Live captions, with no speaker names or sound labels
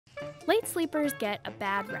Late sleepers get a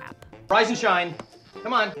bad rap. Rise and shine.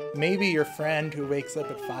 Come on. Maybe your friend who wakes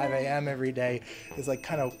up at 5 a.m. every day is like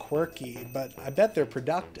kind of quirky, but I bet they're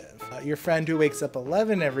productive. Your friend who wakes up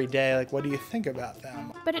 11 every day, like, what do you think about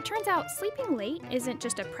them? But it turns out sleeping late isn't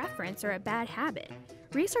just a preference or a bad habit.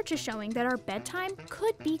 Research is showing that our bedtime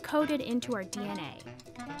could be coded into our DNA.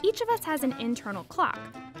 Each of us has an internal clock,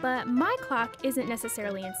 but my clock isn't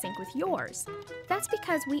necessarily in sync with yours. That's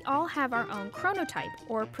because we all have our own chronotype,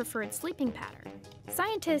 or preferred sleeping pattern.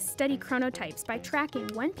 Scientists study chronotypes by tracking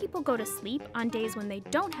when people go to sleep on days when they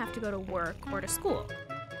don't have to go to work or to school.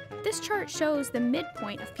 This chart shows the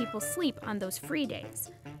midpoint of people's sleep on those free days.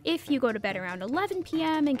 If you go to bed around 11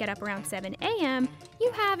 p.m. and get up around 7 a.m.,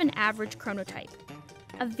 you have an average chronotype.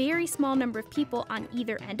 A very small number of people on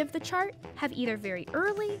either end of the chart have either very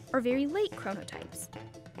early or very late chronotypes.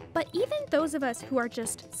 But even those of us who are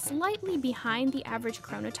just slightly behind the average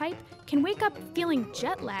chronotype can wake up feeling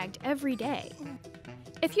jet-lagged every day.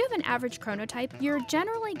 If you have an average chronotype, you're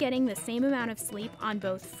generally getting the same amount of sleep on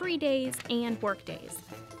both free days and work days.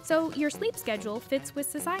 So your sleep schedule fits with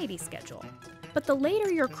society's schedule. But the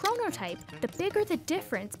later your chronotype, the bigger the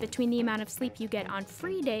difference between the amount of sleep you get on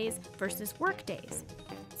free days versus work days.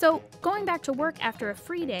 So going back to work after a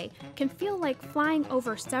free day can feel like flying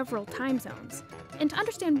over several time zones. And to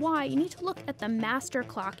understand why, you need to look at the master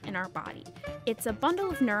clock in our body. It's a bundle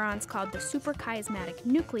of neurons called the suprachiasmatic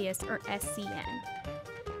nucleus, or SCN.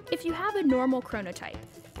 If you have a normal chronotype,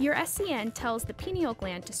 your SCN tells the pineal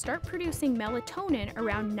gland to start producing melatonin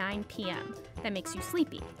around 9 p.m. That makes you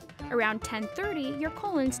sleepy. Around 10:30, your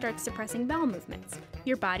colon starts suppressing bowel movements.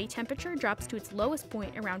 Your body temperature drops to its lowest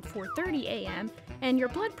point around 4:30 a.m., and your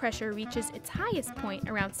blood pressure reaches its highest point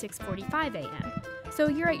around 6:45 a.m. So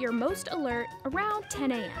you're at your most alert around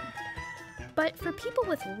 10 a.m. But for people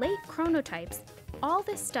with late chronotypes, all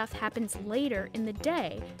this stuff happens later in the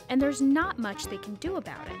day, and there's not much they can do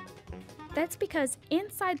about it. That's because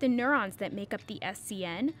inside the neurons that make up the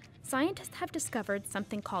SCN, scientists have discovered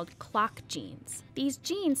something called clock genes. These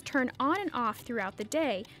genes turn on and off throughout the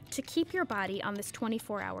day to keep your body on this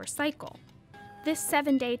 24-hour cycle. This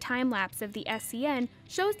 7-day time lapse of the SCN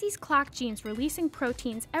shows these clock genes releasing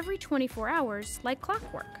proteins every 24 hours like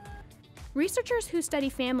clockwork. Researchers who study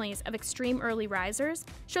families of extreme early risers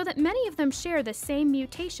show that many of them share the same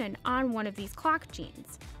mutation on one of these clock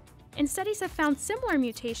genes. And studies have found similar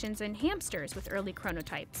mutations in hamsters with early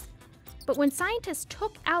chronotypes. But when scientists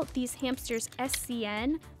took out these hamsters'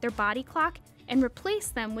 SCN, their body clock, and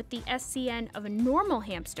replaced them with the SCN of a normal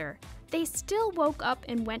hamster, they still woke up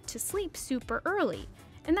and went to sleep super early.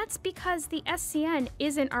 And that's because the SCN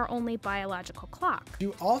isn't our only biological clock.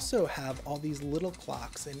 You also have all these little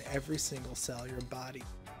clocks in every single cell of your body.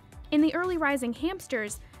 In the early rising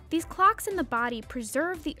hamsters, these clocks in the body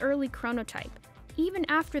preserve the early chronotype, even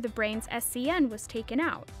after the brain's SCN was taken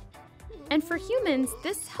out. And for humans,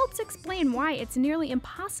 this helps explain why it's nearly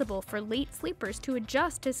impossible for late sleepers to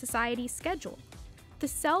adjust to society's schedule. The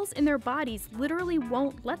cells in their bodies literally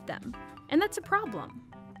won't let them, and that's a problem.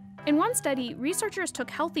 In one study, researchers took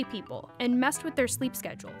healthy people and messed with their sleep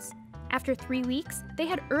schedules. After 3 weeks, they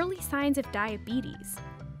had early signs of diabetes.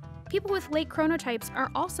 People with late chronotypes are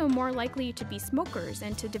also more likely to be smokers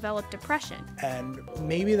and to develop depression. And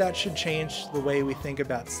maybe that should change the way we think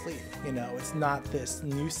about sleep. You know, it's not this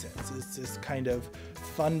nuisance, it's this kind of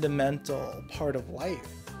fundamental part of life.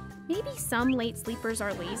 Maybe some late sleepers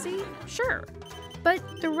are lazy, sure, but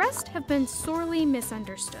the rest have been sorely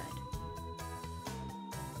misunderstood.